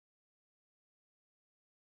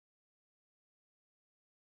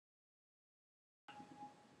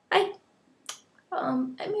Hi,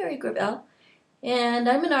 I'm Mary Gravelle, and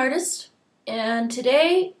I'm an artist. And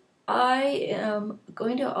today I am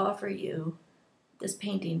going to offer you this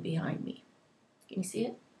painting behind me. Can you see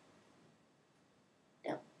it?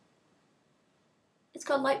 Yeah. It's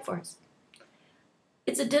called Light Force.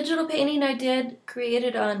 It's a digital painting I did,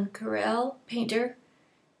 created on Gravelle Painter,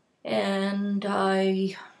 and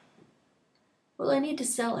I need to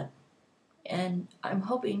sell it. And I'm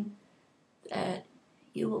hoping that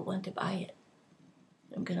you will want to buy it.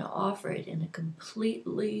 I'm going to offer it in a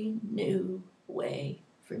completely new way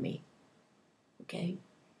for me. Okay?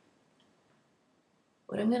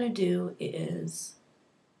 What I'm going to do is,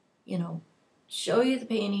 show you the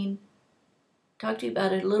painting, talk to you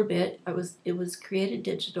about it a little bit. It was created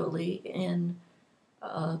digitally in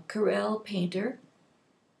Gravelle Painter.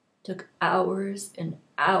 Took hours and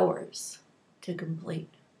hours to complete.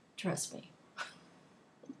 Trust me,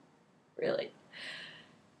 really.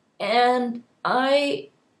 And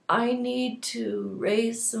I need to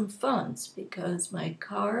raise some funds because my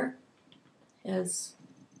car has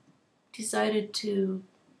decided to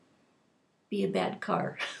be a bad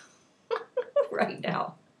car right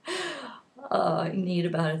now. I need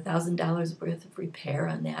about $1,000 worth of repair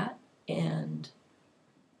on that, and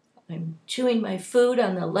I'm chewing my food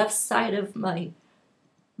on the left side of my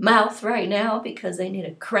mouth right now because I need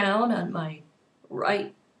a crown on my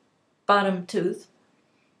right bottom tooth,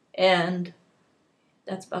 and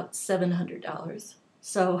that's about $700.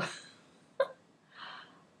 So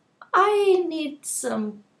I need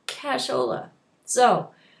some cashola. So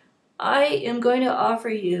I am going to offer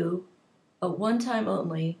you a one-time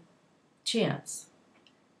only chance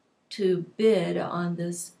to bid on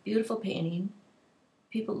this beautiful painting.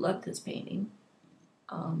 People love this painting.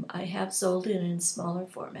 I have sold it in smaller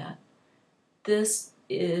format. This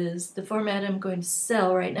is the format I'm going to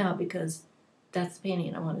sell right now because that's the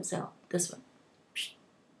painting I want to sell. This one,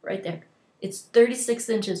 right there. It's 36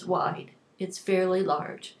 inches wide. It's fairly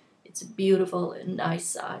large. It's a beautiful and nice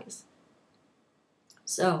size.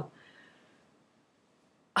 So,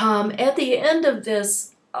 at the end of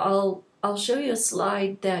this, I'll show you a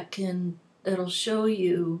slide that'll show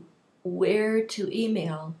you where to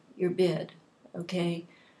email your bid. Okay,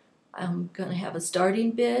 I'm gonna have a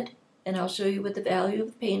starting bid, and I'll show you what the value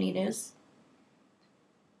of the painting is,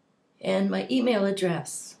 and my email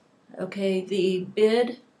address. Okay, the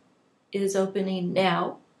bid is opening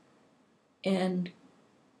now, and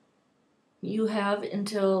you have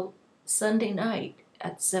until Sunday night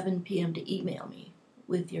at 7 p.m. to email me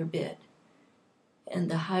with your bid. And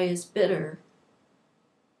the highest bidder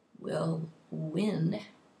will win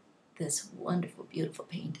this wonderful, beautiful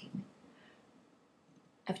painting.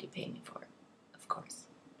 After you pay me for it, of course.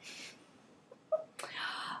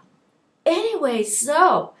 Anyway,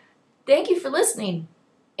 so thank you for listening,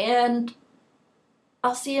 and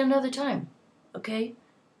I'll see you another time, okay?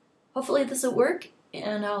 Hopefully this will work,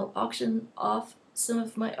 and I'll auction off some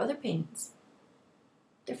of my other paintings.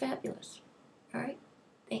 They're fabulous. All right?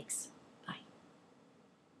 Thanks. Bye.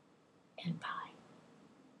 And bye.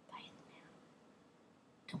 Bye now.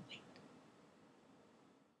 Don't wait.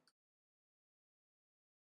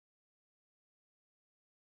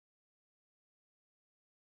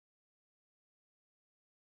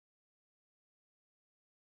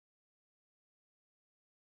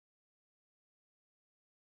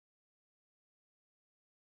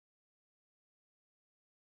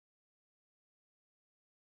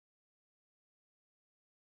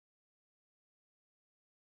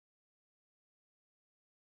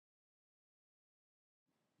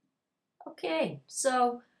 Okay,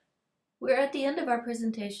 so we're at the end of our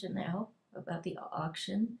presentation now about the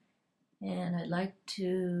auction, and I'd like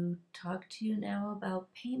to talk to you now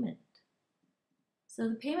about payment. So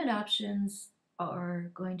the payment options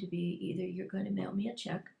are going to be either you're going to mail me a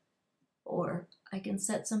check, or I can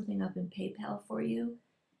set something up in PayPal for you.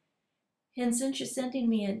 And since you're sending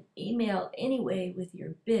me an email anyway with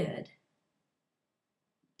your bid,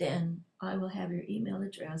 then I will have your email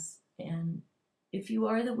address. And if you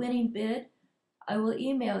are the winning bid, I will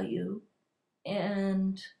email you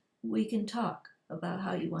and we can talk about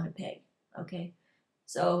how you want to pay. Okay?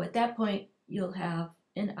 So at that point, you'll have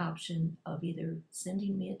an option of either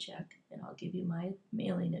sending me a check and I'll give you my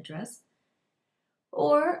mailing address,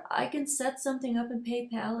 or I can set something up in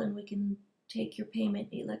PayPal and we can take your payment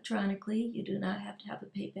electronically. You do not have to have a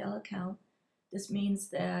PayPal account. This means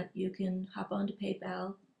that you can hop onto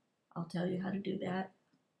PayPal. I'll tell you how to do that.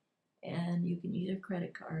 And you can use your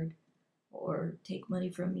credit card or take money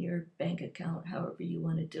from your bank account, however you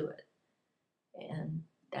want to do it. And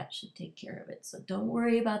that should take care of it. So don't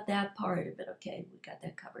worry about that part of it, okay? We got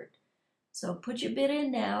that covered. So put your bid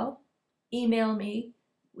in now. Email me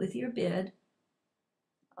with your bid.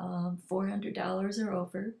 $400 or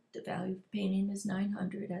over. The value of the painting is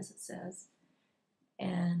 $900, as it says.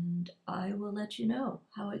 And I will let you know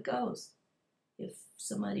how it goes. If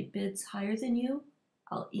somebody bids higher than you,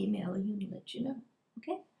 I'll email you and let you know.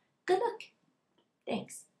 Okay? Good luck.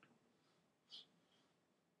 Thanks.